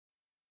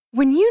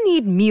When you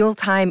need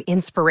mealtime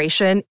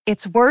inspiration,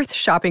 it's worth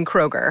shopping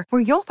Kroger,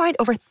 where you'll find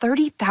over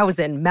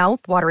 30,000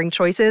 mouth-watering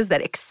choices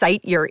that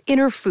excite your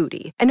inner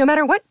foodie. And no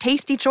matter what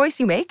tasty choice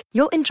you make,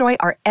 you'll enjoy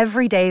our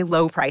everyday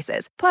low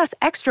prices, plus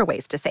extra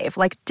ways to save,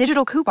 like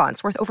digital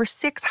coupons worth over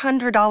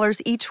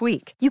 $600 each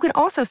week. You can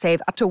also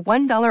save up to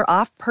 $1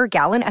 off per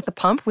gallon at the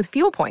pump with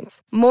fuel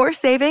points. More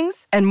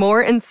savings and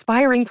more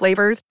inspiring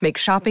flavors make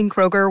shopping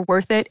Kroger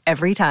worth it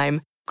every time.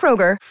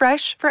 Kroger,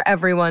 fresh for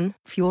everyone.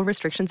 Fuel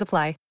restrictions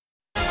apply.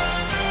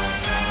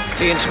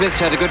 Ian Smith's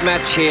had a good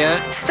match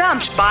here.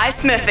 Stumped by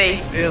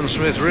Smithy. Ian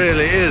Smith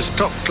really is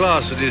top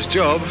class at his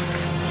job.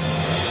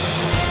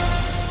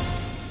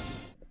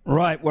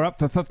 Right, we're up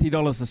for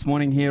 $50 this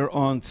morning here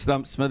on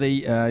Stumped Smithy.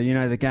 You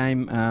know the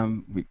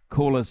game.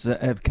 Callers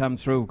have come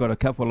through. We've got a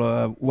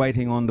couple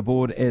waiting on the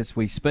board as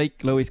we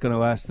speak. Louis is going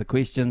to ask the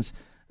questions,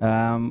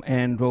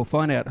 and we'll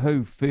find out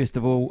who, first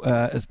of all,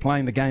 is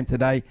playing the game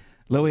today.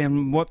 Louis,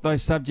 and what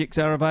those subjects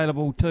are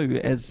available to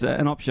as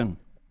an option.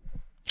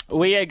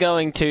 We are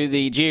going to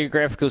the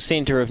geographical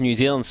centre of New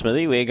Zealand,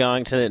 Smithy. We're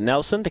going to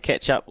Nelson to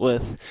catch up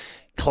with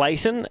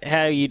Clayton.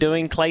 How are you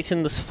doing,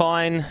 Clayton, this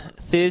fine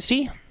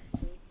Thursday?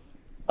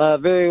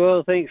 Very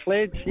well, thanks,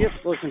 lads. Yep,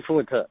 looking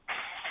forward to it.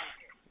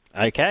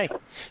 Okay,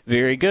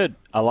 very good.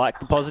 I like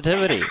the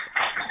positivity.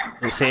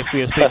 Let's see if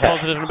we'll be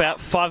positive in about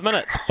 5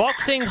 minutes.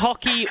 Boxing,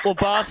 hockey or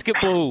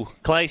basketball,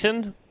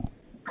 Clayton?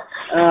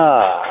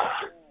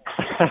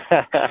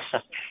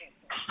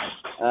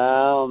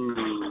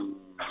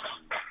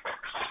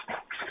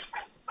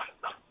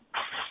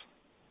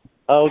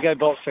 I'll go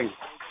boxing.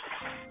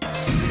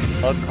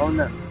 On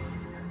it.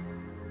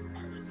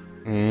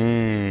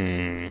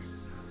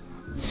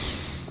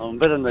 I'm a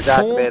bit in the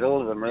dark about all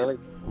of them, really.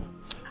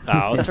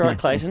 Oh, that's all right,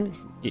 Clayton.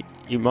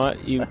 You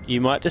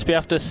might just be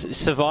able to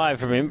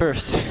survive. Remember, if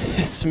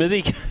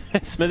Smithy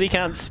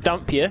can't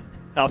stump you.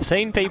 I've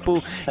seen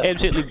people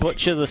absolutely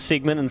butcher this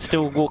segment and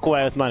still walk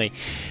away with money.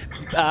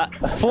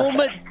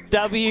 Former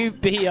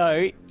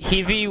WBO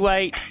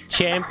heavyweight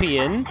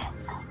champion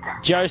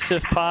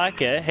Joseph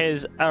Parker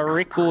has a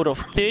record of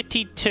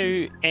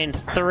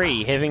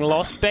 32-3, having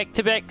lost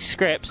back-to-back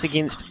scraps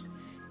against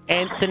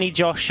Anthony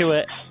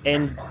Joshua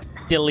and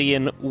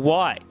Dillian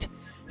White.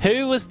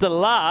 Who was the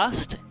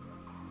last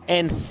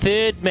and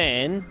third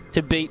man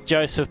to beat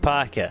Joseph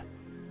Parker?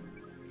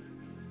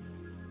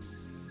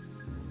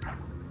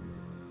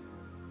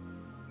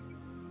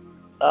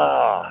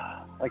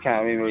 I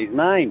can't remember his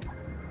name.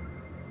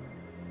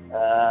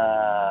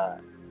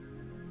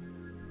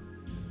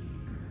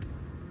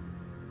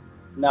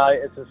 No,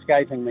 it's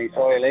escaping me.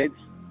 Sorry, lads.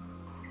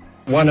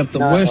 One of the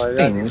worst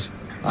things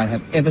I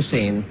have ever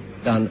seen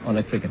done on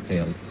a cricket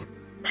field.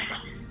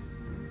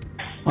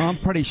 I'm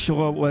pretty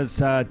sure it was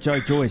Joe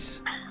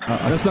Joyce.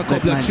 Just a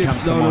couple of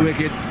chips down the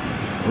wicket,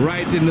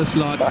 right in the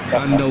slot,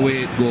 and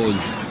away it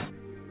goes.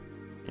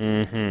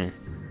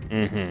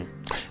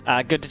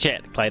 Good to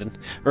chat, Clayton.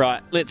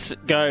 Right, let's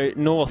go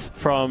north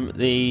from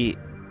the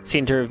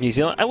centre of New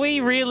Zealand. Are we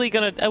really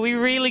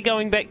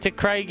going back to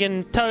Craig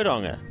and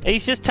Tauranga?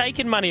 He's just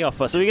taken money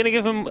off us. Are we going to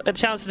give him a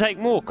chance to take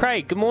more?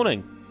 Craig, good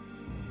morning.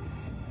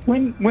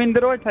 When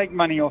did I take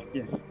money off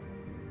you?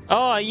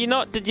 Oh,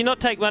 did you not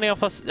take money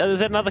off us?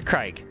 Was that another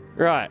Craig?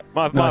 Right,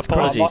 my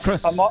apologies.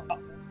 Chris.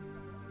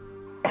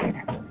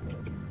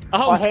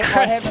 Oh, it's Chris.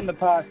 I have in the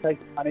past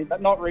taken money,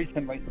 but not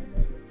recently.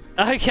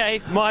 Okay,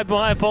 my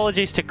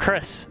apologies to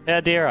Chris. How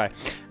dare I?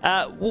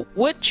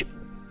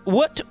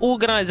 What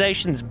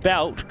organisation's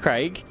belt,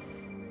 Craig,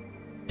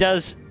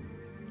 does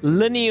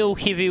lineal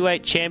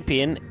heavyweight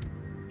champion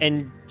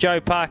and Joe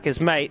Parker's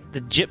mate,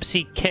 the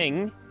Gypsy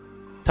King,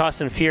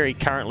 Tyson Fury,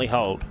 currently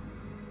hold?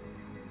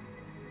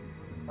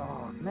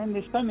 Oh, man,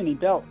 there's so many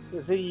belts.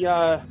 Is he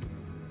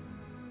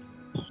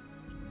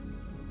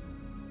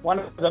one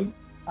of them?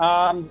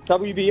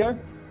 WBO?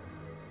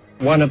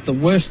 One of the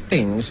worst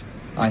things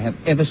I have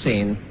ever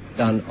seen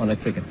done on a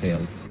cricket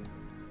field.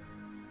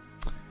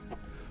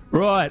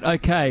 Right,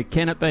 okay.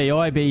 Can it be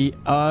IBO,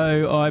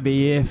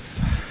 IBF,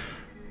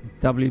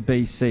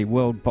 WBC,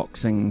 World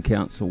Boxing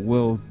Council,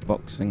 World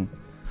Boxing?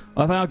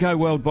 I think I'll go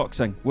World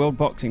Boxing,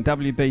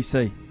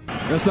 WBC.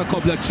 Just a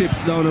couple of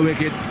chips down the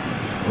wicket,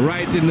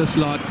 right in the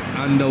slot,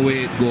 and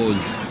away it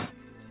goes.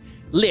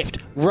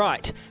 Left,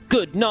 right,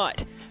 good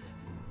night.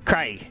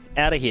 Craig,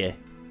 out of here.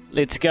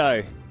 Let's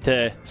go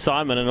to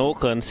Simon in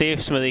Auckland, see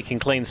if Smithy can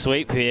clean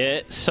sweep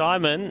here.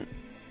 Simon,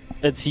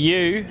 it's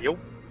you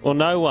or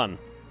no one.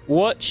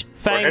 Which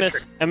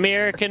famous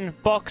American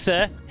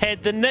boxer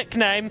had the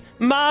nickname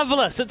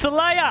Marvelous? It's a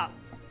layup.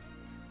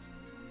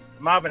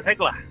 Marvin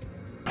Hagler.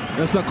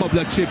 Just a couple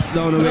of chips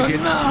down the wicket,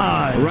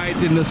 right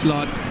in the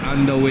slot,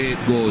 and away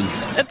it goes.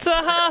 It's a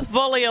half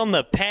volley on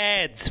the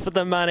pads for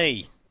the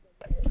money.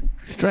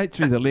 Straight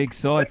through the leg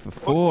side for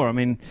 4. I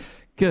mean,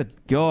 good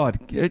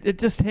God. It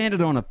just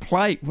handed on a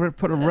plate where it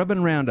put a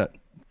ribbon round it.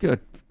 Good.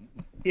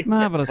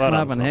 Marvellous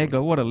Marvin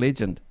Hagler. What a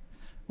legend.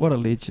 What a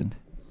legend.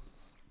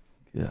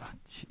 Yeah,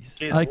 Jesus.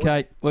 Cheers,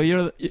 okay, well,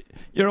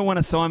 you're a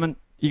winner, Simon.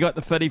 You got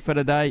the 50 for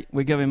today.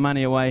 We're giving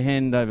money away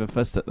hand over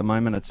fist at the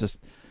moment. It's just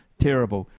terrible.